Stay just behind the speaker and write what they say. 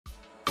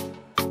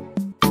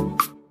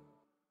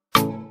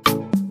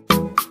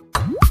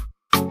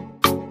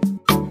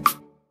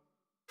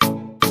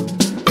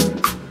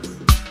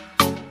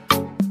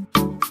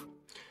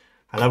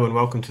Hello and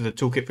welcome to the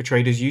Toolkit for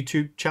Traders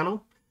YouTube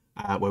channel,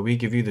 where we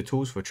give you the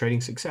tools for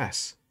trading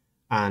success.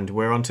 And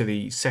we're on to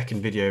the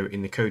second video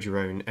in the Code Your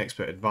Own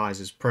Expert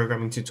Advisors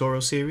programming tutorial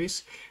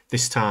series.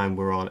 This time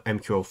we're on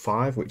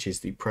MQL5, which is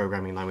the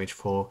programming language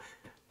for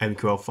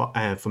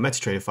MQL5 for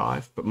MetaTrader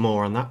 5, but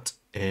more on that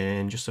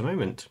in just a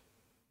moment.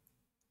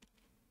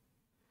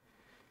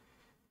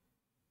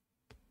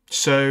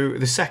 So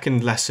the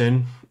second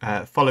lesson,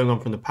 following on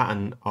from the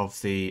pattern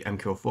of the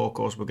MQL4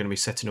 course, we're going to be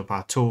setting up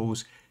our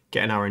tools,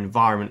 getting our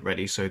environment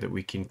ready so that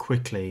we can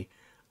quickly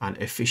and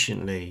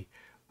efficiently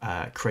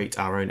create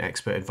our own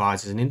expert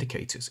advisors and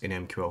indicators in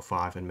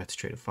MQL5 and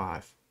MetaTrader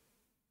 5.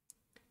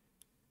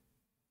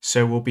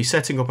 So we'll be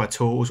setting up our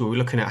tools. We'll be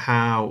looking at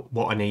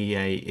what an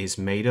EA is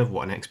made of,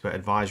 what an expert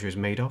advisor is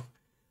made of,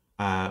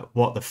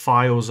 what the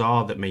files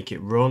are that make it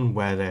run,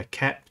 where they're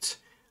kept,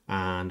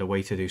 and a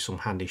way to do some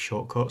handy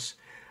shortcuts.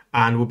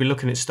 And we'll be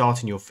looking at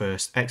starting your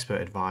first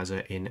expert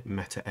advisor in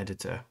Meta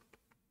Editor.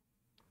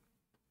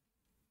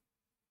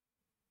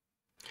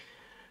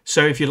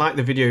 So if you like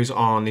the videos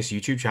on this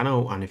YouTube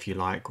channel and if you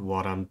like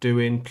what I'm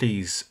doing,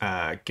 please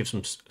give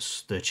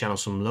the channel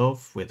some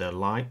love with a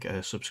like,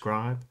 a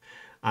subscribe,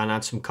 and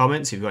add some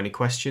comments if you've got any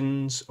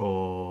questions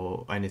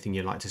or anything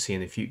you'd like to see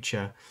in the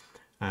future.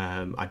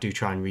 I do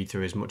try and read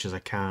through as much as I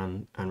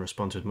can and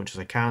respond to as much as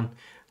I can,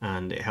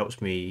 and it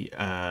helps me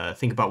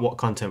think about what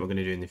content we're going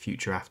to do in the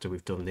future after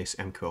we've done this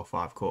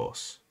MQL5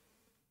 course.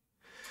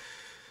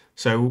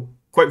 So,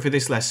 quote for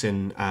this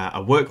lesson,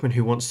 a workman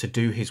who wants to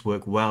do his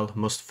work well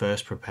must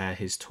first prepare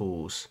his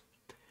tools.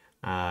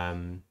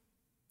 Yeah,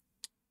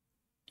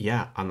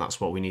 and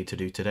that's what we need to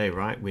do today,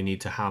 right? We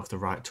need to have the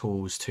right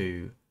tools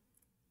to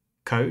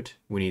code.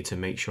 We need to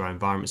make sure our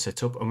environment's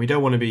set up, and we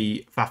don't want to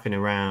be faffing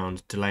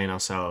around, delaying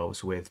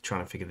ourselves with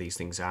trying to figure these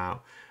things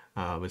out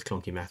with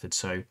clunky methods.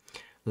 So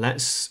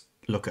let's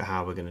look at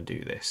how we're going to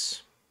do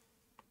this.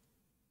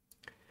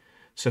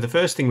 So the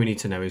first thing we need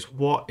to know is,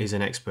 what is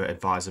an expert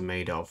advisor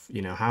made of?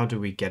 You know, how do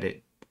we get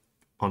it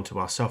onto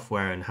our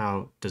software, and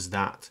how does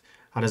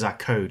our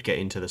code get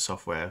into the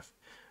software of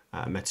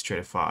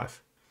MetaTrader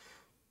 5?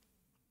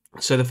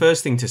 So the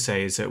first thing to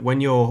say is that when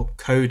you're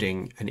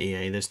coding an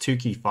EA, there's two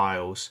key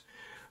files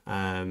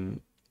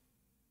when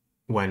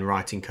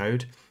writing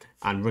code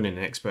and running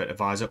an expert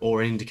advisor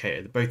or an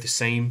indicator. They're both the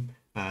same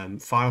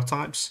file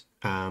types,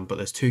 but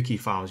there's two key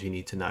files you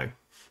need to know.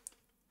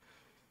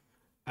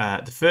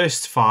 The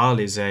first file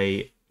is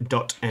a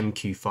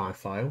 .mq5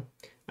 file.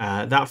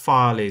 That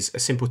file is a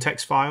simple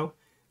text file,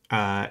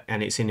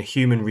 and it's in a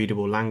human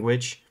readable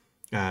language,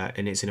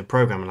 and it's in a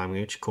programming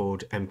language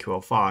called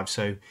MQL5.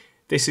 So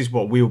this is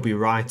what we'll be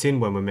writing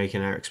when we're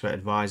making our expert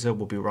advisor.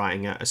 We'll be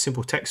writing a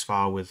simple text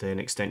file with an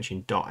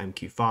extension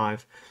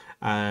 .mq5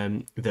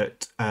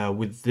 that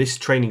with this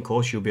training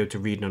course you'll be able to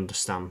read and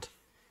understand.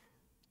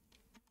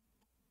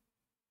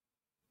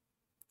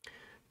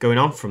 Going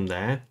on from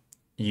there,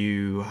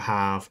 you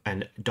have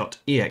an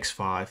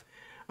 .ex5,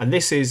 and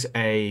this is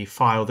a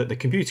file that the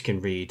computer can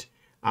read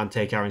and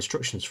take our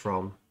instructions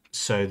from.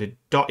 So the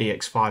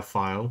 .ex5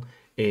 file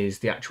is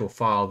the actual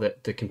file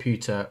that the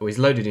computer is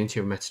loaded into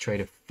your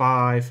MetaTrader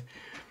 5,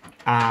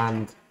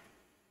 and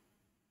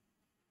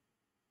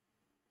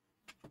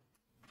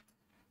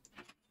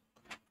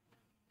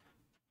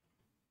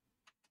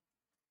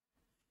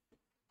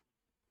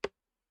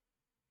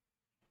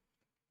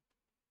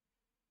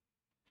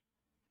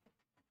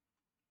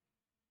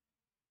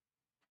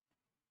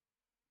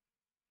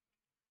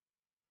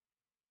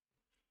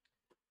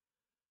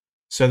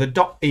so the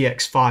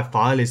 .ex5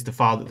 file is the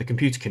file that the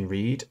computer can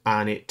read,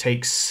 and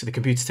the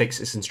computer takes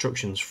its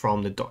instructions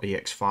from the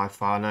 .ex5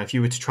 file. Now, if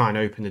you were to try and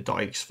open the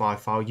 .ex5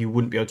 file, you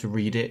wouldn't be able to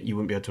read it, you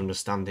wouldn't be able to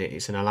understand it.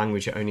 It's in a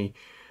language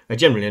that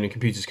generally only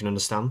computers can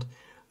understand,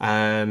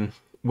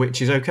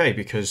 which is okay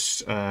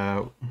because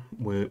of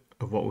what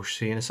we'll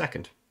see in a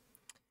second.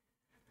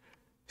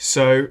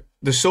 So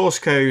the source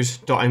code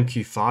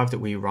 .mq5 that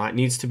we write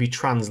needs to be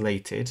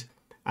translated,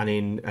 and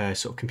in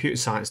sort of computer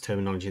science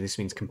terminology, this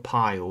means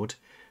compiled,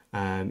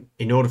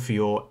 in order for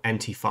your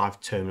MT5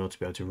 terminal to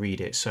be able to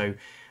read it. So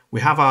we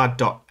have our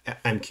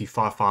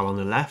 .mq5 file on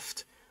the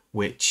left,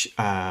 which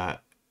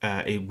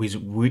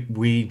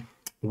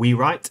we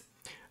write,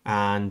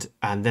 and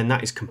then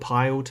that is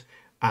compiled,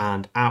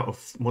 and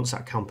once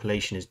that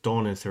compilation is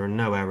done, if there are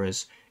no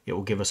errors, it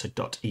will give us a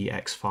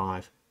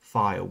 .ex5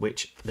 file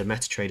which the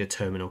MetaTrader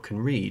terminal can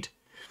read.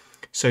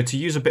 So to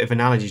use a bit of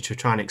analogy to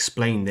try and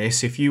explain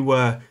this, if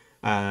you're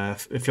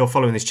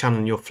following this channel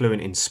and you're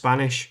fluent in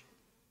Spanish,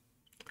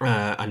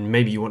 and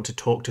maybe you want to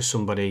talk to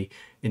somebody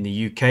in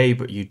the UK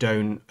but you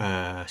don't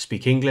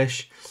speak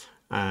English,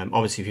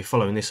 obviously if you're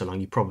following this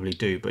along you probably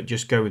do, but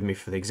just go with me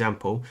for the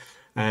example.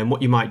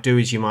 What you might do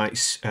is you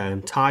might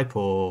type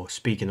or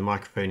speak in the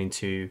microphone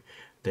into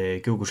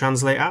the Google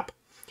Translate app,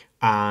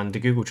 and the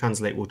Google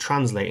Translate will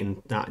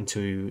translate that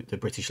into the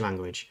British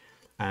language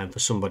for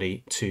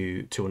somebody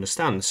to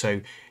understand.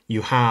 So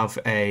you have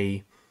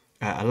one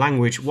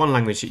language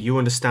that you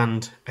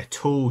understand, a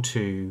tool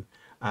to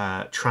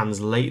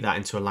translate that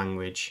into a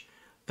language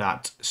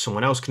that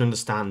someone else can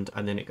understand,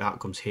 and then it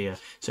outcomes here.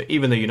 So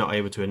even though you're not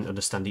able to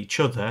understand each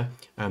other,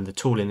 the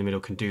tool in the middle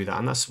can do that,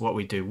 and that's what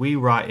we do. We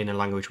write in a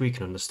language we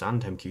can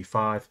understand,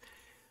 MQ5.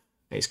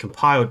 It's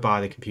compiled by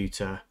the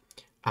computer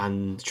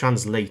and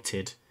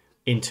translated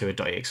into a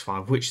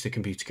 .ex5, which the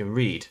computer can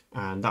read,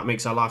 and that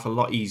makes our life a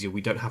lot easier.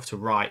 We don't have to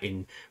write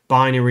in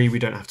binary, we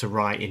don't have to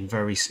write in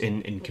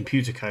in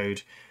computer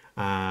code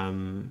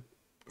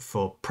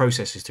for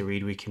processors to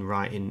read. We can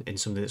write in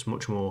something that's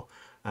much more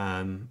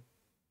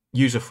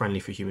user-friendly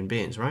for human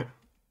beings, right?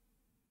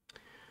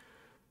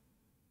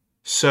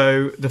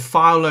 So the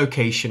file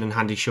location and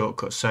handy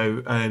shortcuts.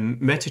 So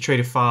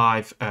MetaTrader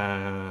 5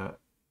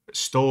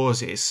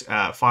 stores its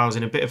files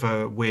in a bit of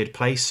a weird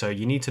place, so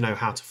you need to know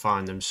how to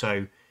find them.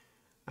 So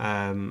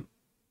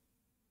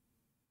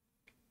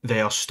they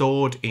are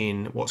stored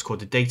in what's called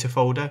the data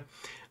folder,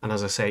 and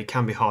as I say, it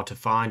can be hard to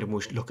find, and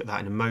we'll look at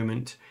that in a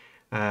moment.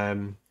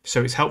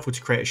 So it's helpful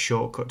to create a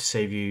shortcut to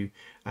save you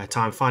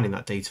time finding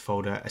that data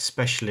folder,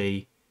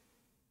 especially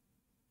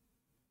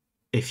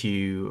if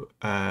you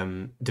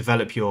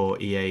develop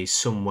your EAs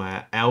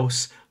somewhere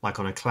else, like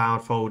on a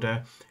cloud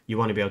folder. You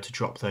want to be able to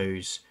drop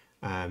those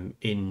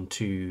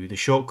into the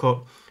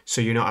shortcut,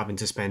 so you're not having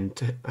to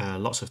spend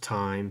lots of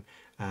time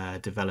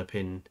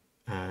developing,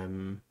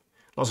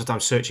 lots of time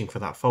searching for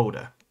that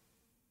folder.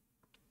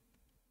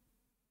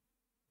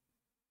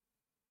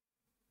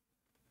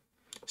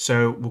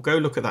 So we'll go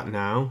look at that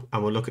now,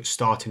 and we'll look at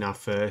starting our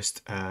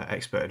first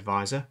expert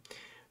advisor.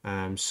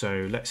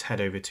 So let's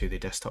head over to the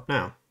desktop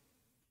now.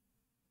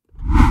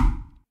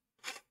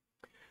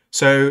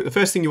 So the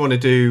first thing you want to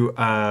do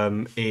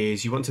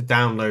is you want to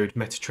download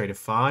MetaTrader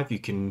 5. You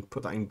can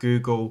put that in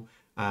Google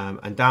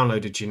and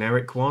download a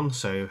generic one.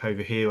 So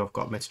over here I've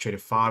got MetaTrader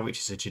 5, which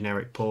is a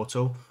generic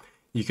portal.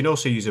 You can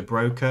also use a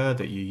broker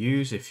that you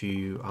use.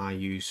 I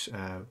use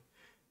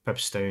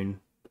Pepperstone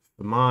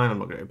for mine. I'm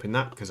not going to open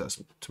that because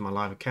that's to my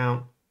live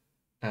account.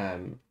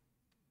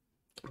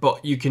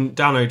 But you can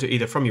download it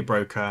either from your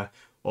broker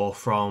or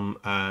from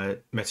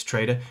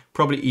MetaTrader.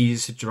 Probably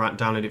easier to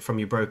download it from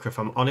your broker, if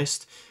I'm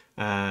honest.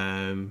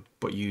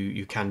 But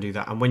you can do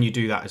that, and when you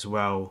do that as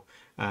well,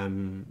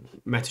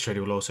 MetaTrader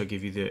will also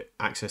give you the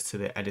access to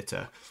the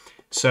editor.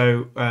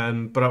 So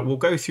but we'll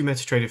go through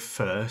MetaTrader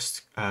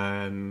first,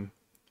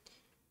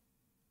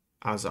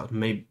 as that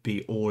may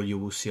be all you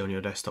will see on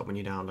your desktop when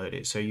you download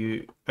it. So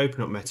you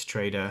open up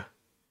MetaTrader,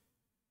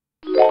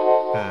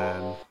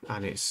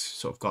 and it's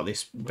sort of got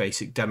this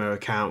basic demo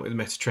account with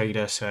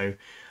MetaTrader. So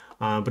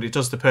but it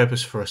does the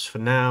purpose for us for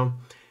now.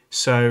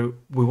 So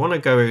we want to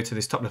go over to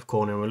this top left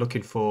corner, and we're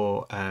looking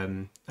for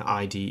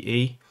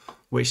IDE,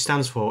 which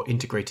stands for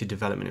Integrated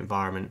Development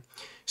Environment.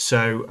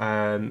 So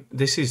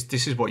this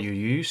is what you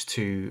use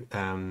to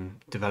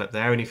develop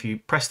there, and if you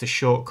press the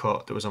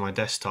shortcut that was on my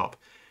desktop,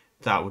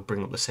 that would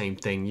bring up the same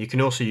thing. You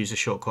can also use the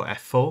shortcut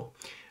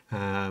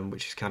F4,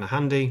 which is kind of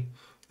handy,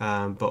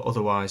 but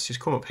otherwise just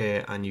come up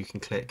here and you can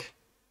click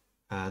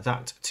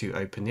that to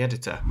open the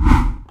editor.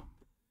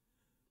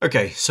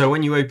 Okay, so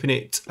when you open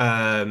it,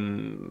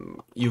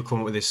 you'll come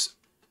up with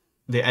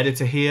the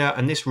editor here,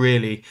 and this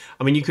really,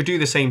 I mean, you could do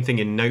the same thing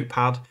in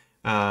Notepad,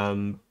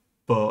 and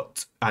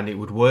it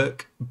would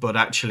work, but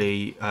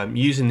actually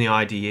using the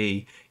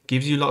IDE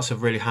gives you lots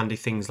of really handy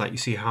things, like you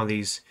see how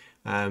these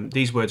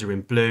words are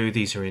in blue,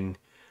 these are in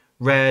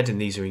red,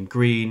 and these are in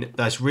green.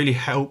 That really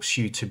helps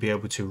you to be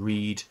able to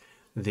read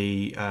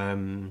the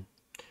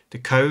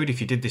code.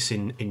 If you did this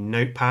in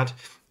Notepad,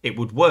 it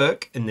would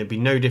work and there'd be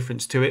no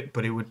difference to it,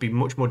 but it would be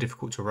much more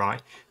difficult to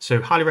write. So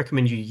highly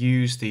recommend you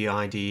use the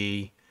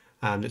IDE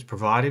that's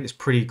provided. It's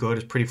pretty good,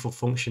 it's pretty full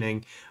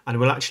functioning, and it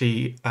will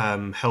actually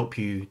help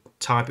you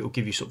type. It will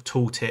give you sort of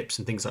tool tips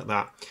and things like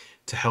that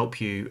to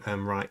help you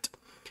write.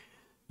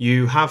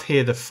 You have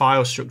here the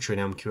file structure in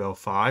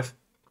MQL5,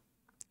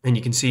 and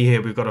you can see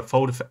here we've got a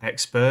folder for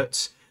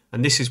experts,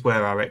 and this is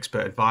where our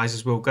expert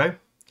advisors will go.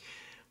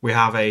 We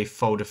have a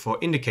folder for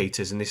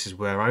indicators, and this is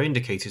where our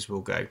indicators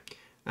will go.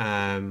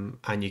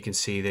 And you can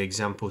see the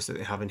examples that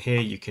they have in here.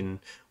 You can,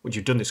 once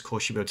you've done this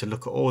course, you'll be able to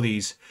look at all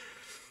these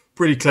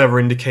pretty clever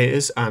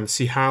indicators and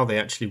see how they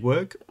actually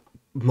work,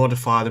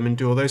 modify them, and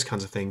do all those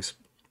kinds of things.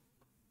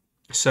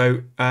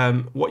 So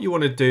what you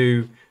want to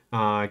do,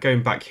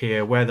 going back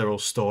here where they're all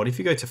stored, if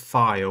you go to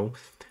File,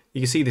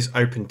 you can see this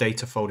Open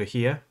Data folder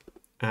here,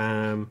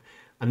 and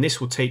this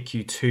will take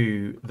you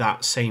to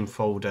that same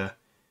folder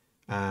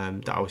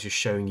that I was just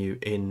showing you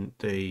in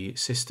the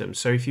system.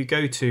 So if you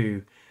go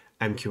to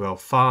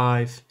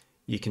MQL5,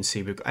 you can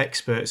see we've got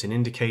experts and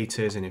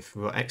indicators, and if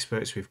we've got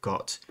experts, we've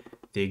got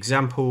the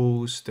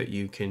examples that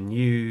you can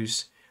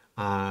use,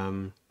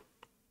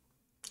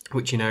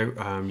 which you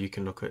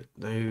can look at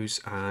those,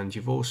 and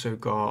you've also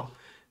got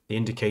the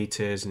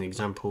indicators and the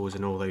examples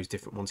and all those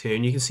different ones here,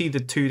 and you can see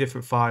the two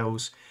different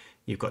files.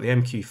 You've got the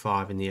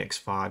MQ5 and the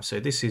X5. So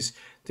this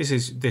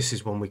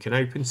is one we can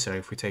open. So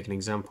if we take an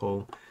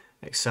example,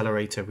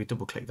 accelerator, if we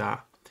double click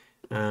that,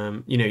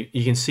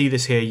 you can see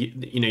this here.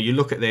 You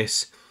look at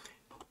this,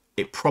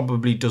 it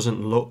probably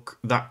doesn't look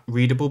that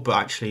readable, but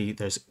actually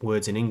there's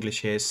words in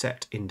English here: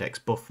 set, index,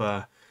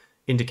 buffer,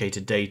 indicator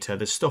data,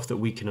 there's stuff that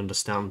we can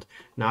understand.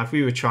 Now, if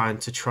we were trying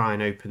to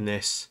open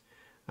this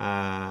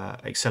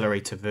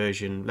accelerator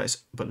version,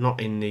 but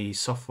not in the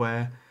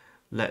software,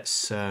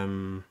 let's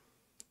okay,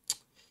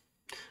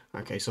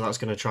 so that's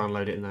going to try and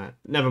load it in there.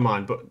 Never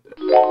mind, but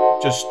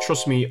just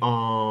trust me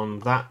on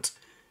that.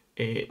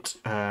 It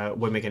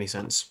won't make any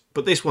sense,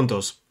 but this one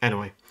does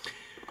anyway.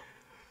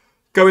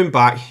 Going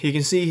back, you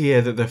can see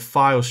here that the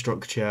file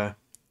structure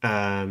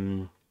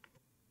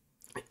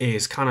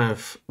is kind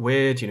of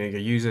weird. You know, your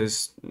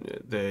users,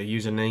 the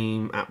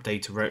username, app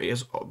data,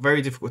 it's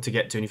very difficult to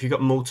get to. And if you've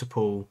got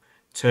multiple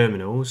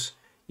terminals,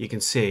 you can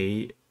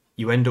see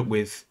you end up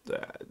with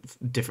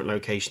different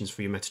locations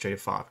for your MetaTrader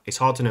 5. It's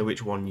hard to know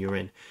which one you're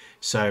in.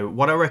 So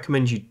what I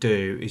recommend you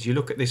do is you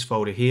look at this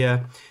folder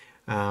here.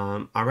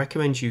 I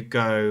recommend you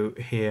go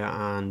here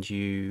and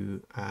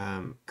you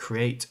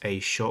create a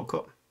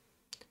shortcut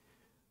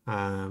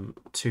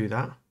to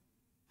that.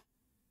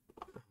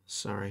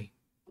 Sorry,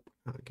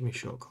 give me a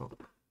shortcut.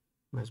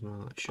 Where's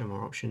my show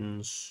more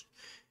options?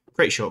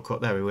 Create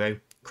shortcut. There we go.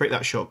 Create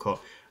that shortcut,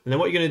 and then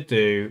what you're going to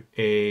do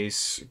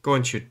is go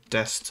into your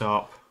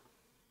desktop,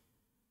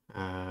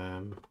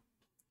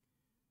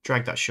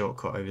 drag that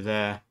shortcut over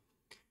there,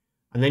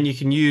 and then you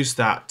can use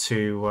that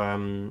to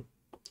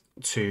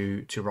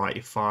write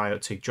your file,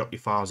 to drop your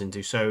files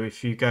into. So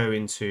if you go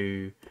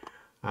into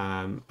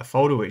a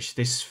folder, which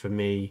this for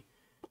me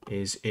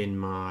is in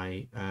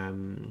my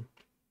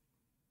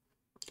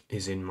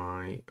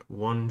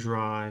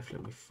OneDrive.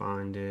 Let me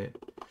find it.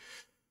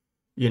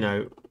 You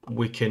know,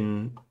 we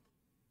can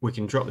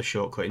drop the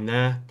shortcut in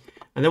there,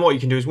 and then what you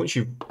can do is once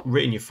you've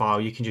written your file,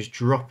 you can just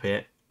drop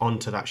it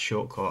onto that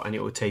shortcut and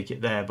it will take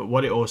it there. But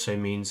what it also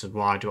means, and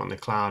why I do it on the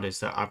cloud, is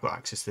that I've got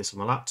access to this on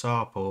my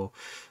laptop, or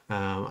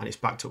and it's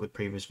backed up with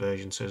previous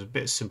versions, so there's a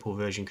bit of simple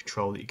version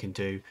control that you can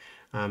do.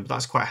 But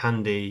that's quite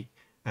handy.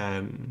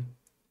 A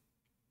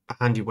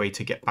handy way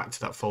to get back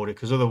to that folder,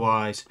 because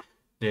otherwise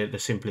the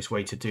simplest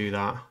way to do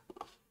that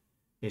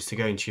is to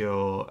go into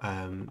your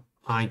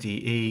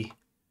IDE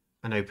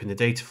and open the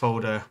data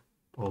folder,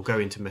 or go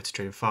into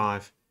MetaTrader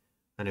 5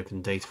 and open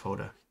the data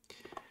folder.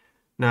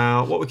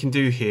 Now what we can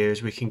do here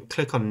is we can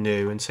click on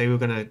new and say we're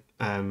going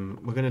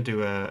to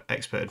do a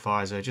expert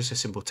advisor, just a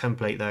simple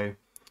template though.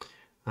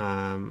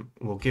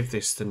 We'll give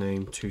this the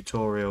name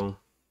tutorial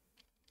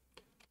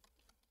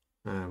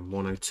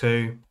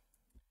 102,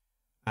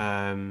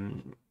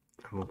 and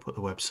we'll put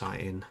the website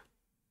in,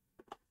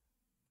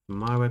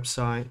 my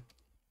website.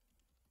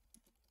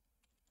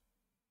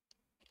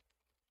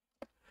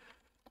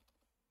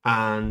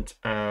 And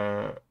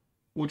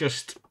we'll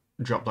just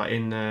drop that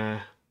in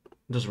there.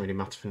 It doesn't really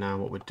matter for now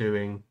what we're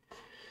doing,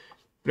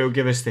 but it will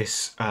give us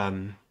this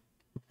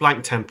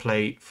blank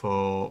template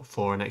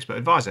for an expert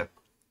advisor.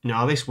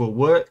 Now this will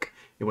work.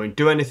 It won't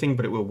do anything,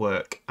 but it will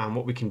work. And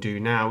what we can do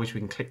now is we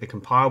can click the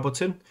compile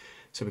button,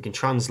 so we can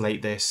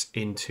translate this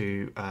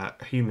into a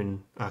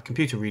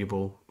computer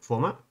readable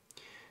format.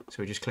 So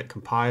we just click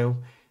compile.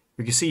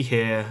 We can see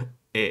here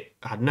it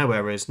had no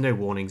errors, no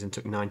warnings, and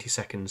took 90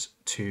 seconds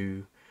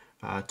to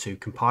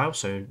compile,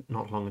 so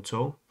not long at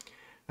all.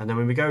 And then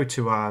when we go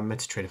to our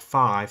MetaTrader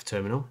 5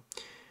 terminal,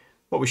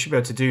 what we should be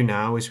able to do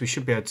now is we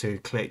should be able to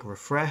click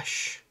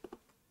refresh,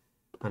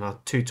 and our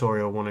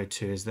tutorial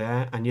 102 is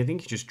there. And you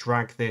think you just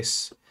drag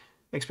this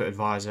expert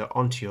advisor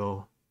onto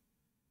your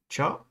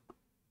chart,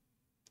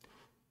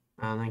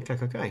 and then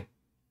click OK.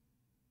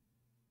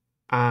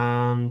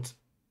 And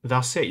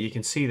that's it. You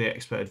can see the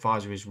expert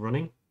advisor is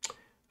running.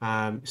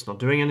 It's not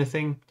doing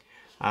anything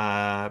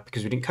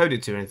because we didn't code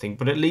it to do anything,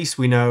 but at least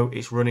we know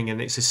it's running,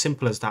 and it's as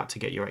simple as that to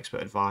get your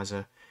expert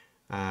advisor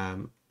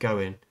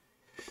going.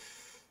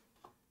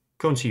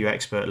 Go into your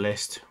expert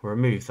list,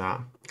 remove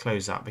that,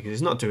 close that because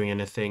it's not doing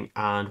anything.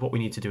 And what we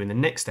need to do in the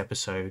next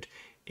episode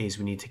is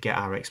we need to get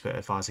our expert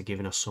advisor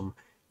giving us some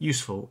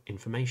useful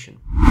information.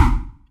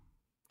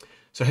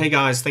 So hey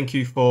guys, thank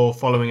you for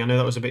following. I know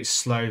that was a bit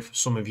slow for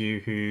some of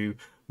you who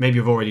maybe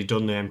have already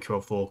done the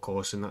MQL4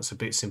 course, and that's a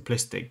bit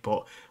simplistic,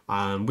 but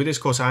with this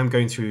course I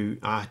tend to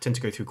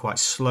go through quite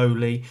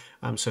slowly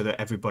so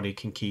that everybody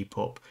can keep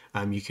up.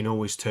 You can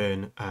always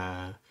turn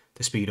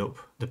the speed up,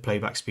 the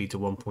playback speed, to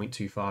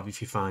 1.25 if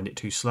you find it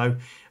too slow,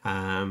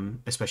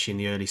 especially in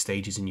the early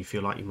stages and you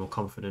feel like you're more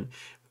confident.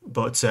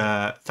 But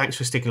thanks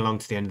for sticking along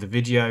to the end of the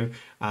video.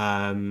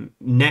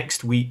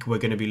 Next week we're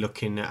going to be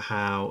looking at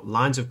how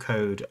lines of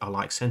code are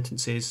like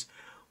sentences,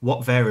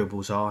 what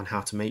variables are and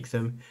how to make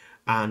them,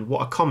 and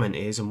what a comment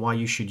is and why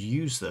you should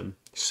use them.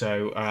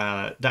 So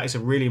that is a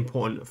really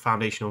important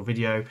foundational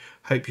video.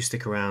 Hope you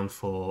stick around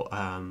for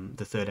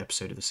the third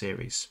episode of the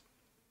series.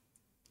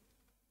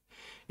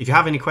 If you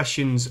have any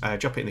questions,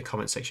 drop it in the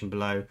comment section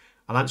below.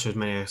 I'll answer as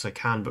many as I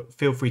can, but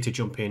feel free to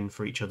jump in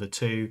for each other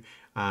too.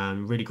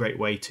 Really great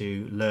way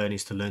to learn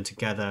is to learn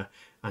together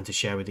and to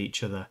share with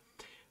each other.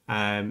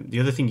 The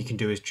other thing you can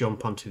do is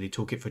jump onto the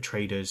Toolkit for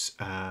Traders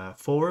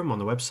forum on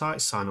the website,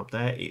 sign up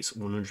there. It's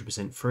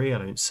 100% free. I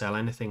don't sell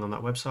anything on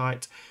that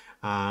website.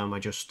 I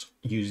just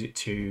use it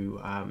to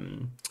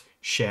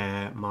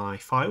share my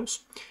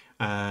files.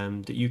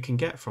 that you can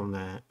get from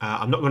there.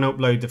 I'm not going to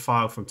upload the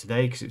file from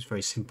today because it's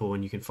very simple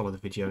and you can follow the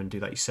video and do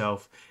that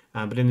yourself.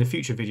 But in the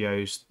future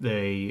videos,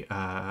 the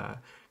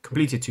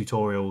completed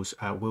tutorials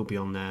will be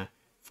on there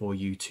for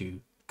you to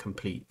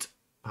complete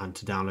and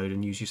to download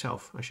and use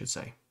yourself, I should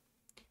say.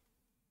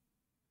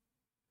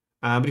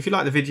 But if you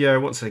like the video,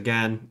 once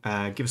again,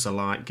 give us a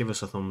like, give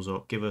us a thumbs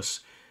up, give us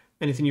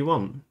anything you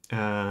want.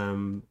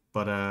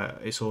 But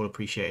it's all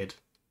appreciated.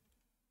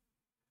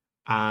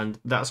 And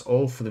that's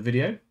all for the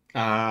video.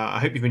 I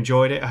hope you've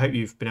enjoyed it. I hope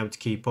you've been able to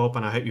keep up,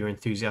 and I hope you're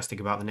enthusiastic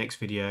about the next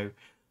video.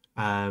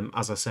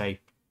 As I say,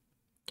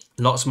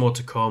 lots more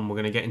to come. We're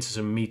going to get into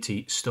some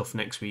meaty stuff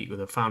next week with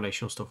the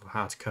foundational stuff of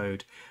how to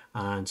code,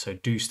 and so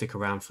do stick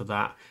around for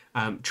that.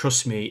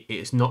 Trust me,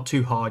 it's not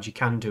too hard. You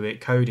can do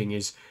it. Coding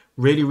is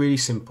really, really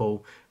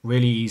simple,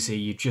 really easy.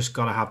 You've just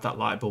got to have that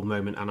light bulb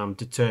moment, and I'm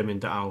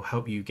determined that I'll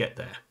help you get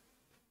there.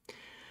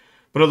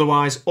 But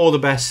otherwise, all the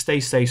best. Stay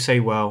safe, stay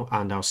well,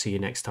 and I'll see you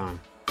next time.